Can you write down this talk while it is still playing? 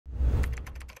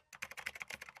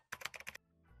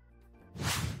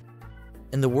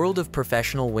In the world of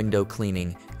professional window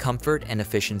cleaning, comfort and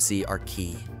efficiency are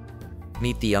key.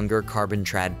 Meet the Unger Carbon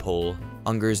Trad Pole,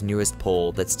 Unger's newest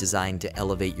pole that's designed to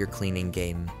elevate your cleaning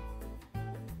game.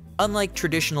 Unlike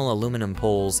traditional aluminum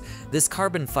poles, this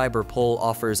carbon fiber pole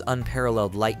offers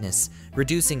unparalleled lightness,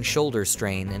 reducing shoulder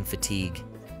strain and fatigue.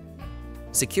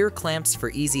 Secure clamps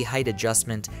for easy height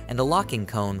adjustment and a locking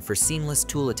cone for seamless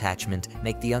tool attachment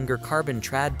make the Unger Carbon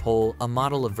Trad Pole a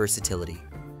model of versatility.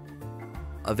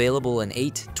 Available in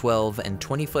 8, 12, and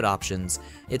 20-foot options,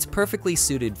 it's perfectly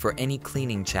suited for any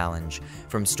cleaning challenge,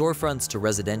 from storefronts to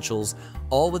residentials,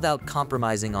 all without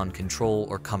compromising on control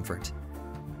or comfort.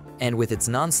 And with its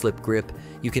non-slip grip,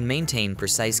 you can maintain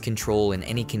precise control in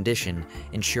any condition,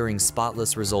 ensuring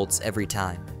spotless results every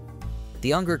time.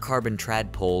 The Unger Carbon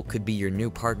Trad Pole could be your new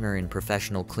partner in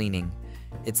professional cleaning.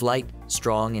 It's light,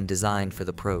 strong, and designed for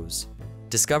the pros.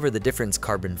 Discover the difference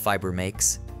carbon fiber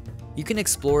makes. You can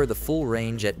explore the full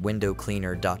range at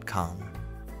windowcleaner.com.